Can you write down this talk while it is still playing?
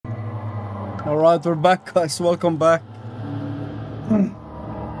Alright, we're back, guys. Welcome back.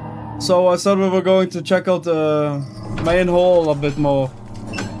 So I said we were going to check out the main hall a bit more.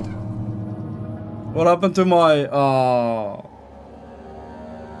 What happened to my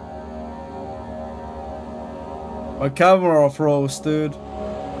camera froze, dude.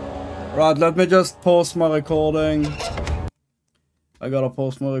 Right, let me just pause my recording. I gotta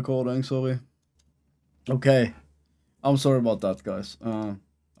pause my recording, sorry. Okay. I'm sorry about that, guys.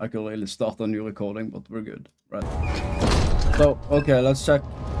 I could really start a new recording, but we're good. Right. So, okay, let's check.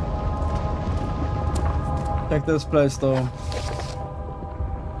 Check this place, though.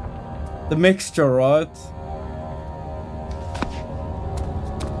 The mixture, right?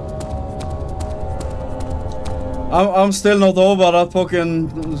 I'm still not over that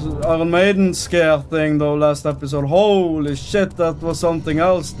fucking Iron Maiden scare thing, though, last episode. Holy shit, that was something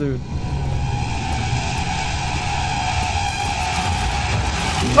else, dude.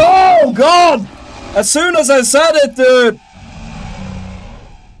 Oh god! As soon as I said it, dude!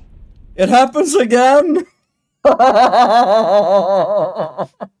 It happens again! I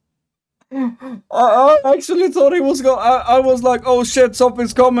actually thought he was going. I was like, oh shit,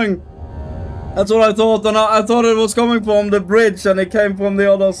 something's coming. That's what I thought, and I thought it was coming from the bridge, and it came from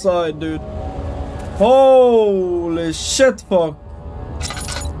the other side, dude. Holy shit, fuck.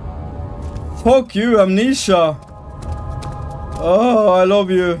 Fuck you, Amnesia. Oh, I love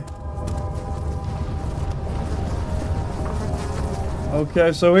you.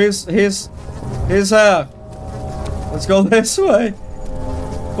 Okay, so he's here. Let's go this way.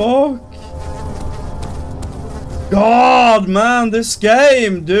 Fuck. God, man, this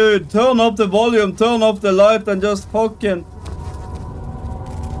game, dude. Turn up the volume, turn off the light, and just fucking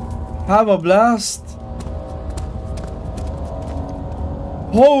have a blast.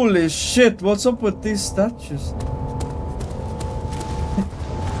 Holy shit, what's up with these statues?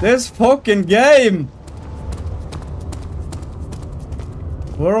 This fucking game!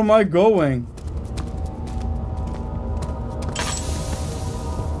 Where am I going?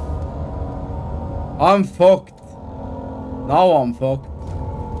 I'm fucked. Now I'm fucked.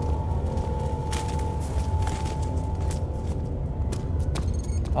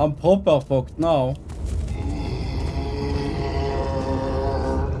 I'm proper fucked now.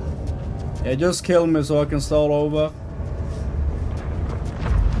 Yeah, just kill me so I can start over.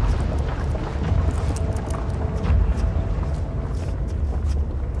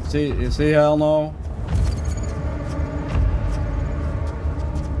 See, you see here now?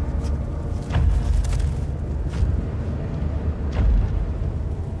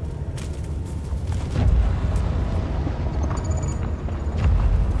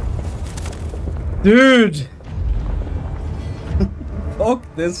 Dude! Fuck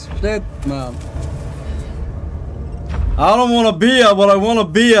this shit, man. I don't wanna be here, but I wanna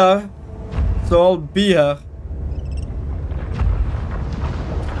be here. So I'll be here.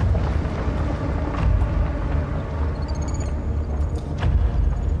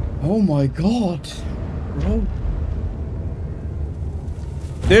 Oh my god, bro.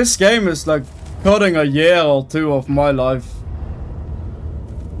 This game is like cutting a year or two of my life.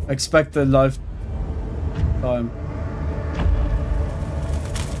 Expected lifetime.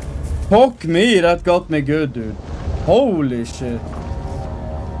 Fuck me, that got me good, dude. Holy shit.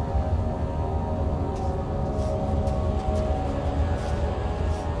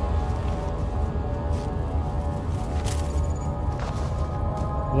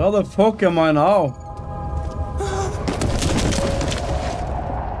 Where the fuck am I now?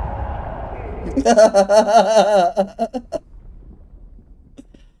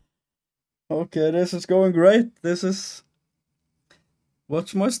 Okay, this is going great. This is...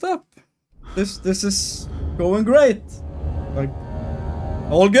 Watch my step. This is going great. Like,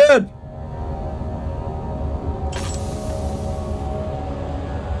 all good.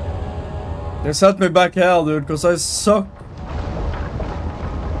 They set me back here, dude, because I suck.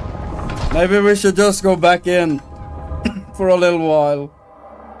 Maybe we should just go back in for a little while.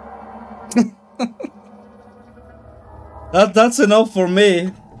 That's enough for me.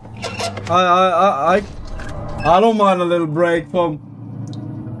 I don't mind a little break from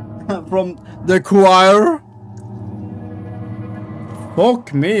the choir.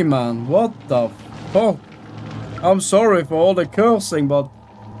 Fuck me, man. What the fuck? I'm sorry for all the cursing, but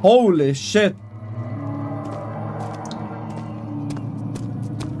holy shit.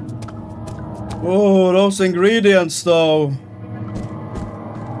 Oh, those ingredients, though.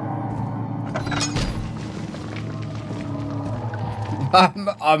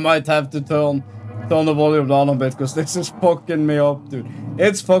 I might have to turn the volume down a bit, because this is fucking me up, dude.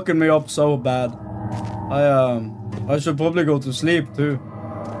 It's fucking me up so bad. I should probably go to sleep, too.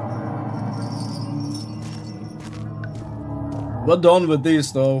 We're done with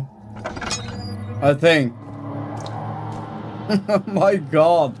these though. I think. Oh my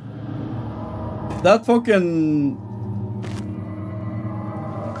god. That fucking...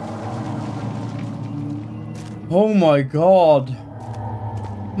 Oh my god.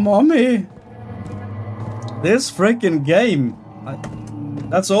 Mommy. This freaking game.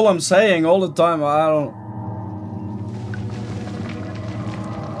 That's all I'm saying all the time. I don't...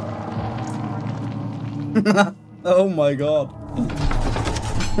 Oh my god.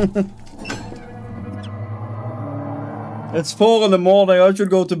 It's 4 in the morning. I should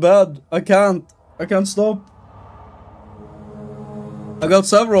go to bed. I can't stop. I got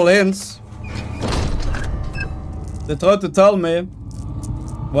several hints. They tried to tell me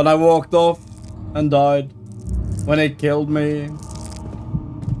when I walked off and died, when it killed me.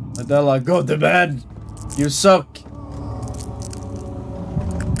 And they're like, go to bed. You suck.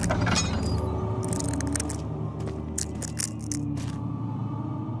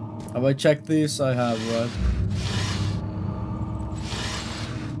 Have I checked these? I have, right?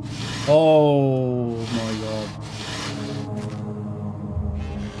 Oh my god.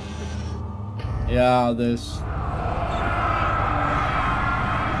 Yeah, this.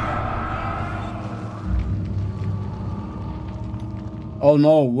 Oh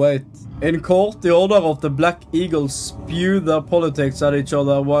no, wait. In court, the order of the Black Eagles spew their politics at each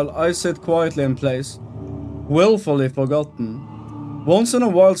other while I sit quietly in place, willfully forgotten. Once in a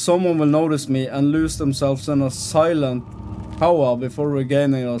while someone will notice me and lose themselves in a silent power before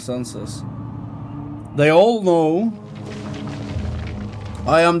regaining their senses. They all know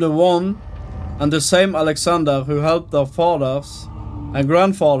I am the one and the same Alexander who helped their fathers and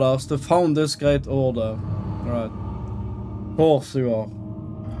grandfathers to found this great order. Right. Of course you are.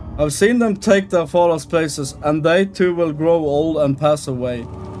 I've seen them take their fathers' places, and they too will grow old and pass away,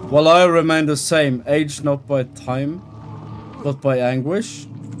 while I remain the same, aged not by time, but by anguish.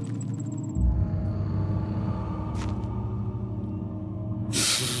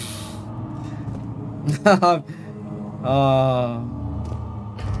 Ah.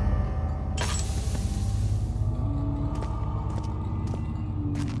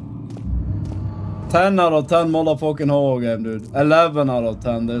 10 out of 10 motherfucking horror game, dude. 11 out of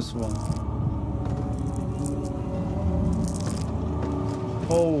 10 this one.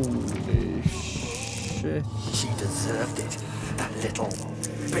 Holy shit. She deserved it, that little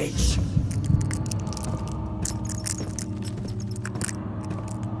bitch.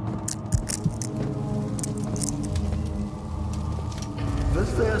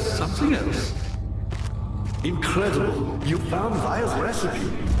 Was there something else? Incredible. You found Vire's recipe.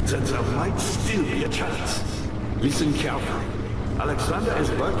 Then there might still be a chance. Listen carefully. Alexander is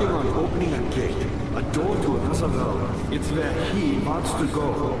working on opening a gate, a door to another world. It's where he wants to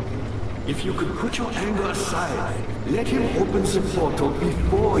go. If you could put your anger aside, let him open the portal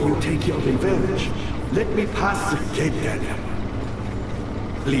before you take your revenge. Let me pass the gate, Daniel.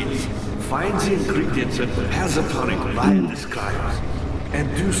 Please, find the ingredients that prepare the tonic Vire describes.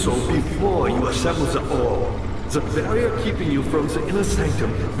 And do so before you assemble the orb. The barrier keeping you from the inner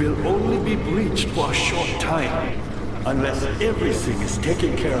sanctum will only be breached for a short time. Unless everything is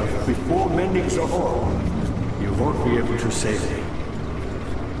taken care of before mending the orb, you won't be able to save me.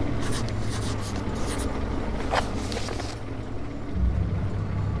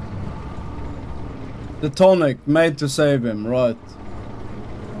 The tonic made to save him, right?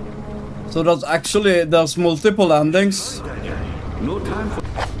 So there's multiple endings. No time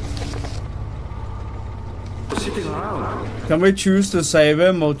for sitting around. Can we choose to save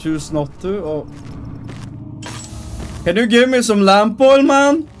him or choose not to? Or can you give me some lamp oil,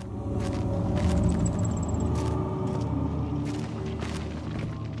 man?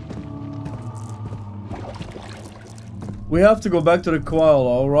 We have to go back to the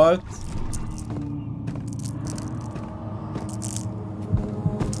koala, alright?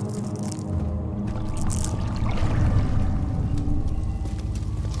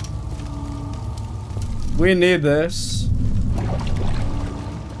 We need this.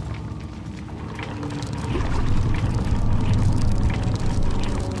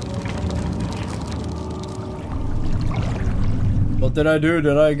 What did I do?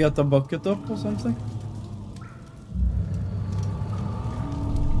 Did I get the bucket up or something?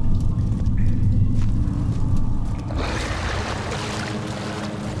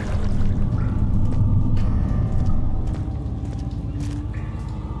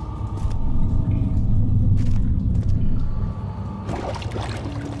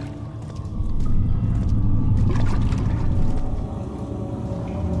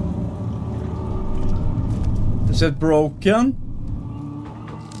 Is it broken?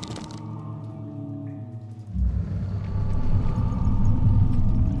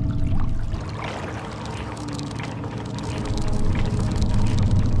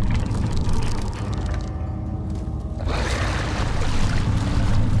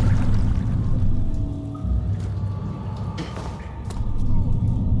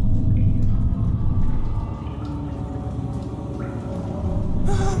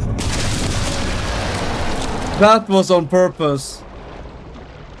 That was on purpose.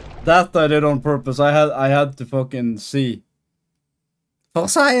 That I did on purpose. I had to fucking see. For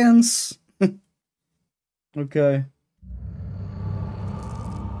science. Okay.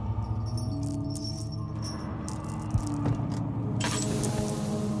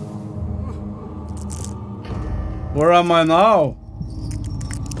 Where am I now?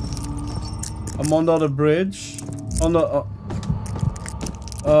 I'm under the bridge. Under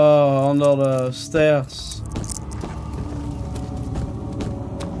the stairs.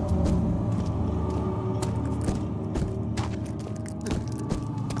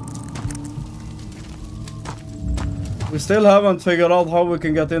 We still haven't figured out how we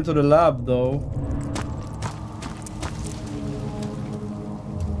can get into the lab, though.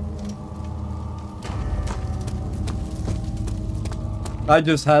 I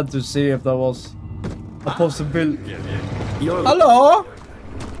just had to see if there was a possibility. Hello?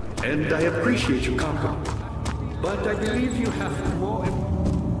 And I appreciate your company. But I believe you have more.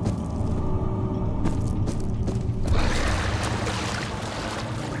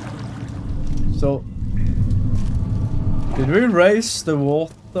 So, did we raise the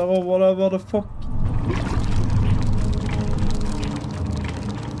water or whatever the fuck?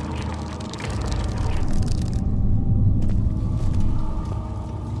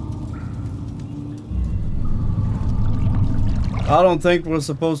 I don't think we're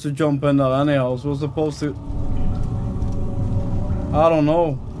supposed to jump in there anyhow. We're supposed to... I don't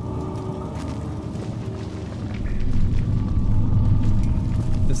know.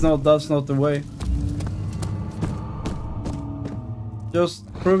 It's not, that's not the way.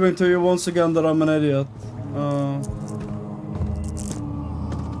 Just proving to you once again that I'm an idiot.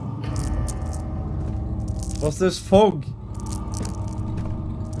 What's this fog?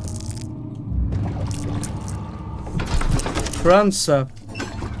 Transept.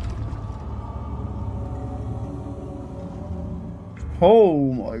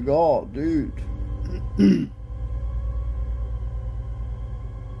 Oh my god, dude.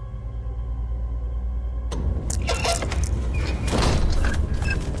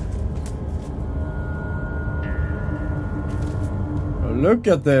 Look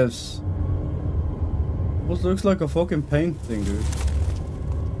at this. What looks like a fucking painting, dude.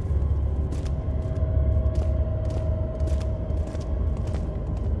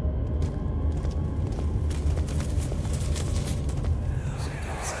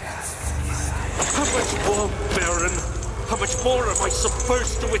 How much more, Baron? How much more am I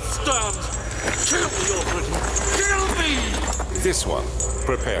supposed to withstand? Kill me already! Kill me! This one.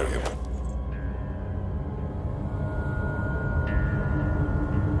 Prepare him.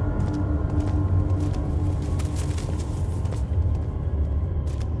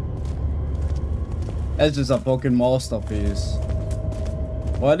 This is a fucking masterpiece.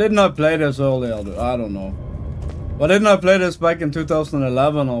 Why didn't I play this earlier, dude? I don't know. Why didn't I play this back in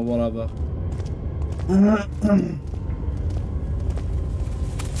 2011 or whatever?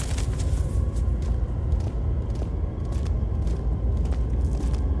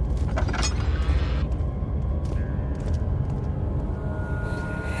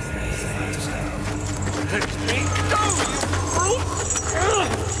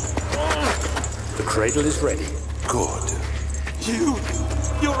 The cradle is ready. Good.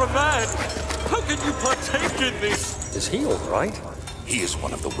 You're a man! How can you partake in this? Is he all right? He is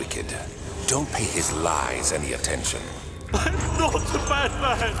one of the wicked. Don't pay his lies any attention. I'm not a bad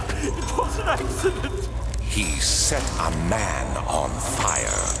man. It was an accident. He set a man on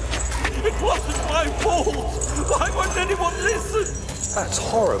fire. It wasn't my fault. Why won't anyone listen? That's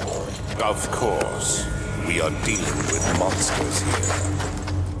horrible. Of course. We are dealing with monsters here.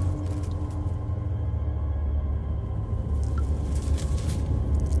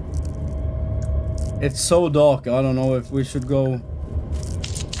 It's so dark, I don't know if we should go...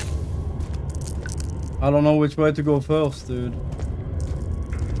 I don't know which way to go first, dude.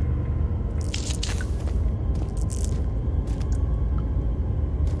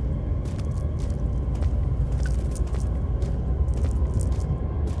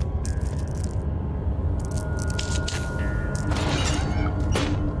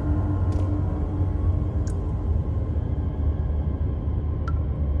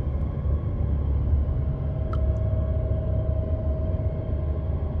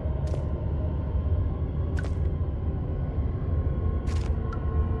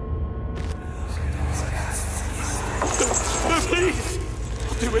 Please,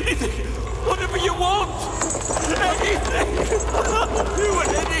 do anything, whatever you want. Anything. I'll do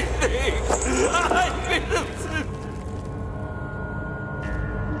anything. I'm innocent.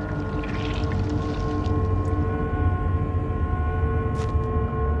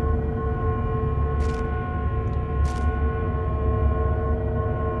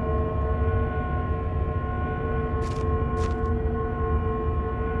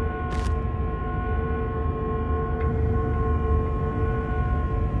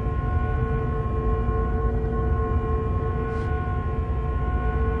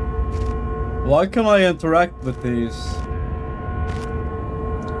 Why can I interact with these?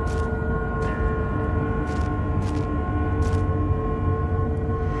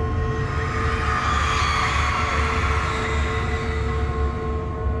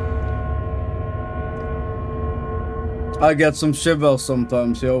 I get some shivers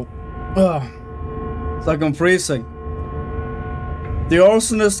sometimes, yo. It's like I'm freezing. The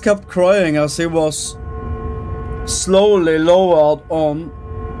arsonist kept crying as he was slowly lowered on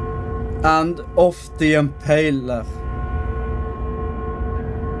and off the impaler.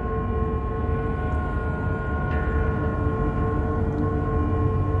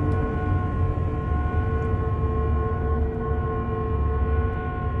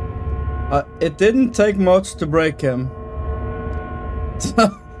 It didn't take much to break him.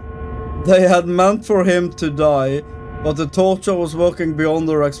 They had meant for him to die, but the torture was working beyond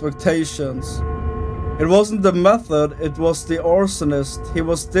their expectations. It wasn't the method, it was the arsonist. He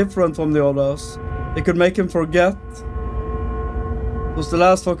was different from the others. They could make him forget. It was the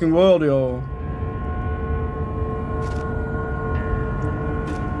last fucking word, yo.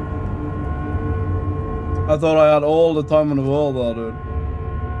 I thought I had all the time in the world there, dude.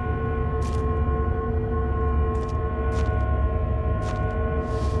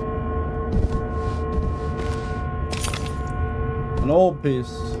 An old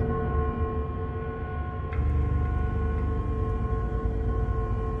piece.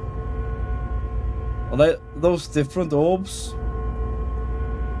 Are they those different orbs?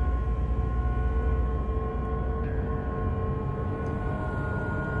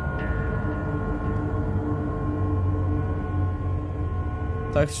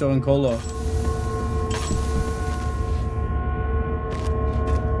 Texture and color.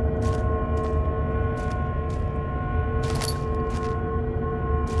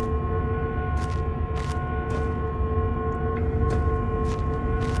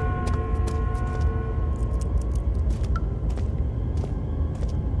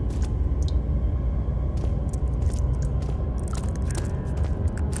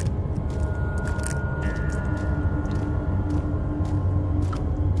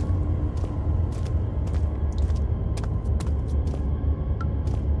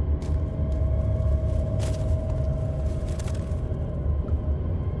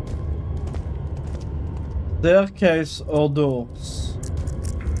 Staircase or doors?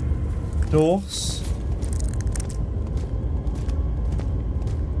 Doors?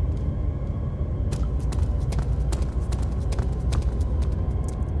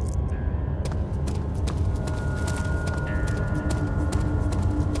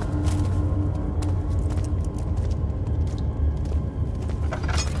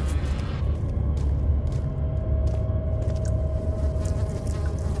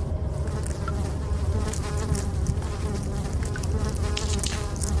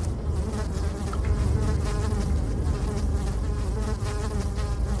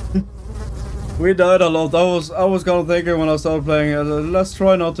 We died a lot. I was kind of thinking when I started playing it, let's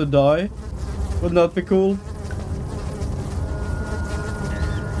try not to die. Wouldn't that be cool?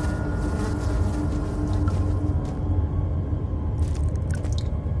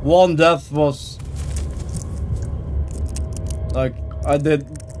 One death was like I did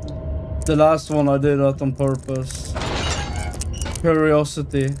the last one. I did that on purpose.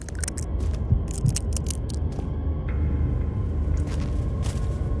 Curiosity.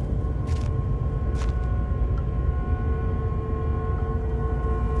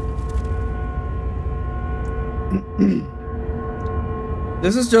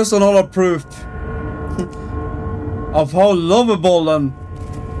 This is just another proof of how lovable and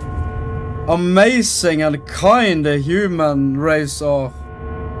amazing and kind the human race are.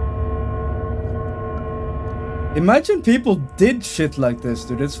 Imagine people did shit like this,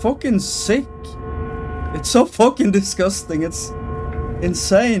 dude. It's fucking sick. It's so fucking disgusting. It's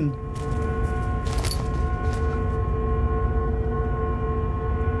insane.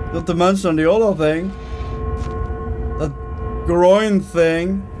 Not to mention the other thing. Groin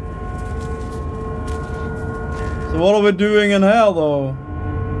thing. So what are we doing in here though?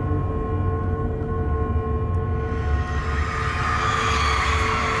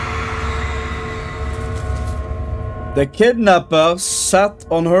 The kidnapper sat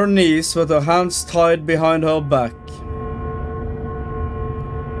on her knees with her hands tied behind her back.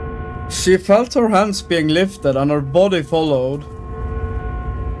 She felt her hands being lifted and her body followed.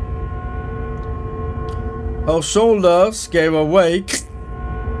 Her shoulders gave way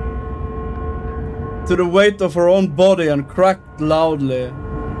to the weight of her own body and cracked loudly.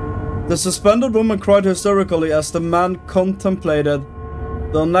 The suspended woman cried hysterically as the man contemplated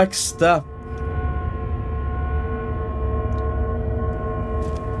the next step.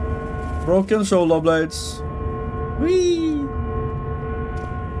 Broken shoulder blades. Whee!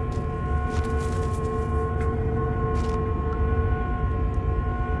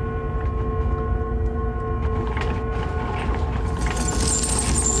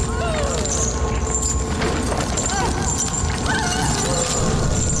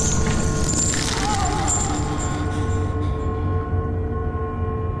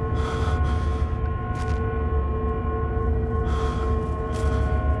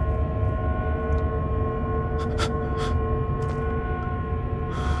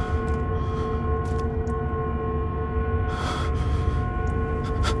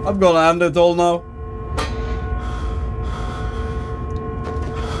 I'm gonna end it all now.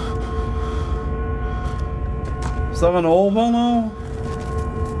 Is there an over now?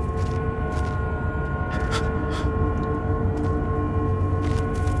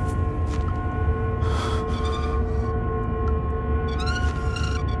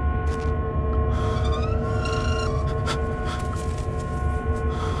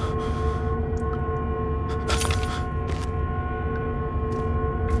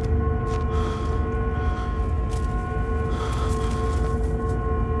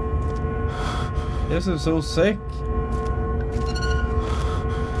 This is so sick.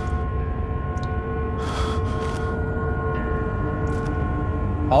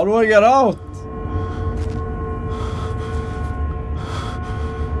 How do I get out?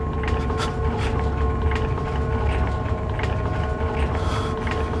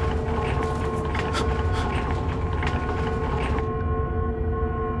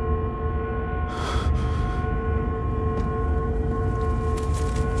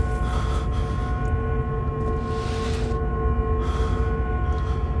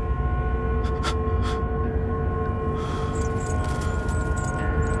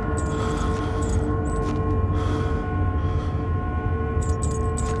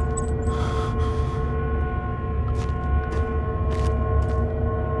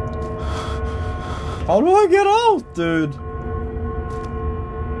 How do I get out, dude?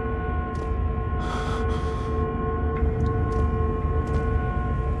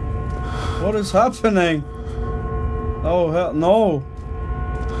 What is happening? Oh, hell no.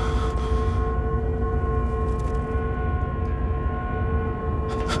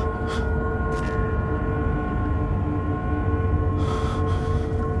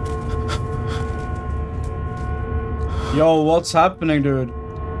 Yo, what's happening, dude?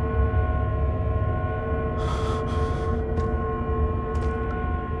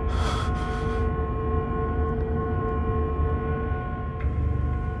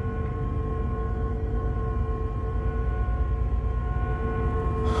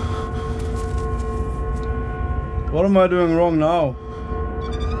 What am I doing wrong now?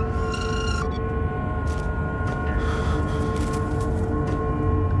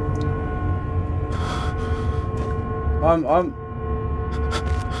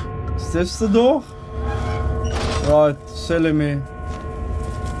 Is this the door? Right, silly me.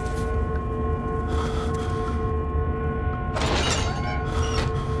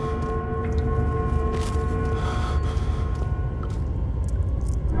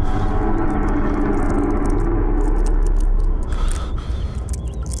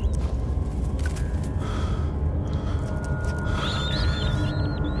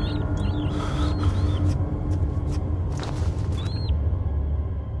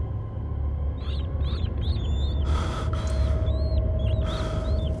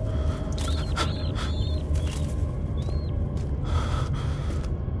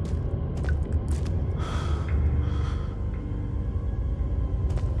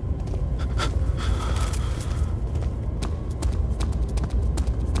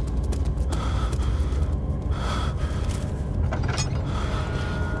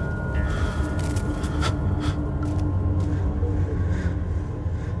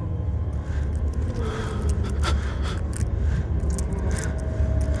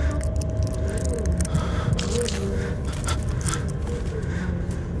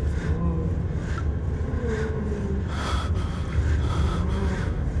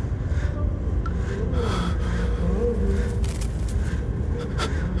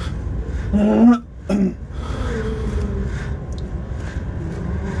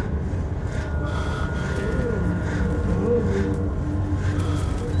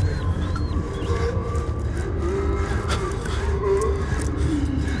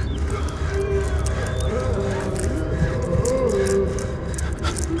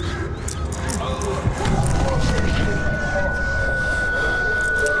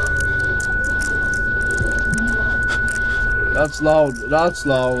 That's loud. That's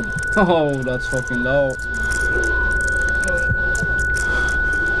loud. Oh, that's fucking loud.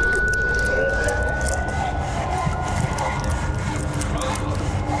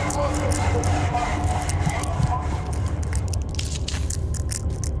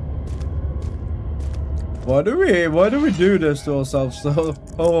 Why do we do this to ourselves though?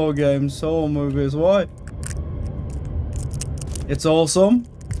 Horror games, horror movies, why? It's awesome.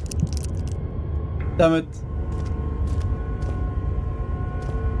 Damn it.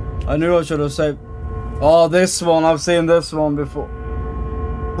 I knew I should have saved. Oh, this one, I've seen this one before.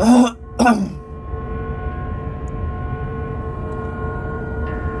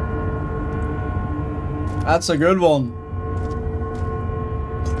 That's a good one.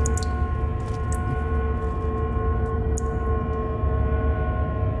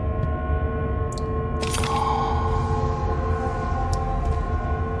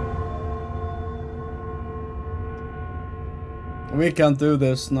 We can't do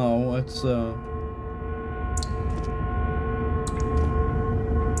this now, it's a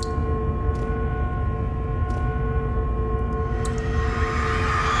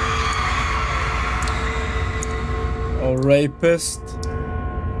rapist.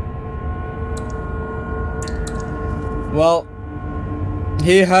 Well,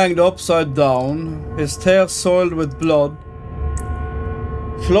 he hanged upside down, his hair soiled with blood,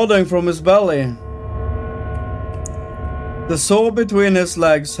 flooding from his belly. The sore between his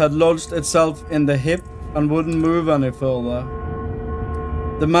legs had lodged itself in the hip and wouldn't move any further.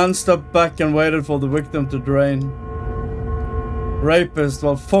 The man stepped back and waited for the victim to drain. Rapist,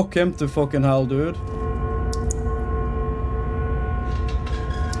 well fuck him to fucking hell, dude.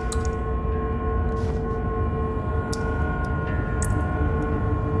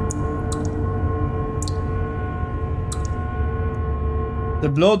 The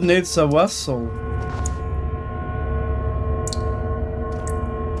blood needs a vessel.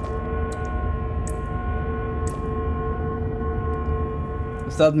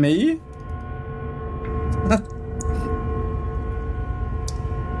 Is that me?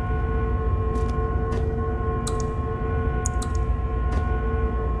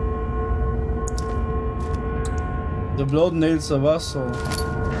 The blood needs a vessel.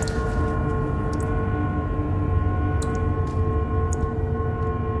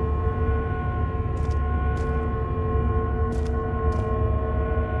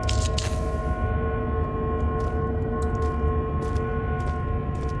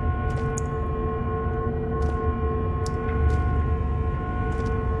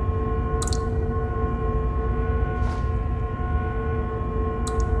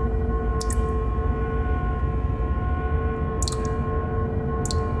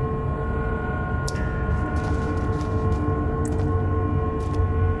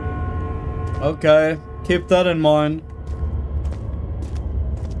 Okay, keep that in mind.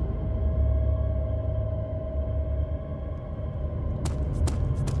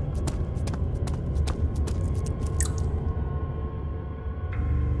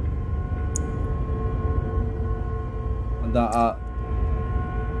 And that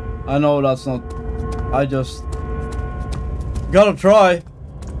I know that's not. I just gotta try.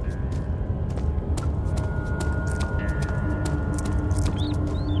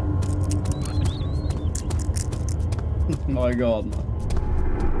 My god, man.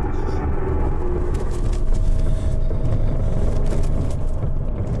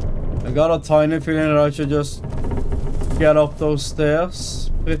 I got a tiny feeling that I should just get up those stairs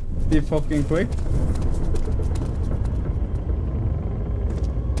pretty fucking quick.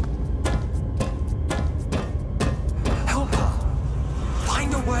 Help her!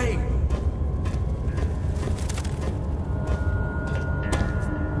 Find a way!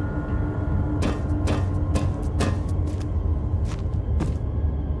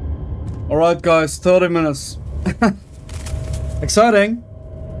 Alright guys, 30 minutes. Exciting,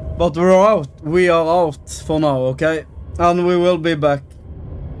 but we're out. We are out for now, okay? And we will be back.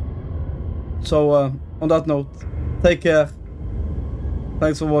 So, on that note, take care.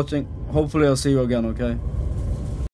 Thanks for watching. Hopefully I'll see you again, okay?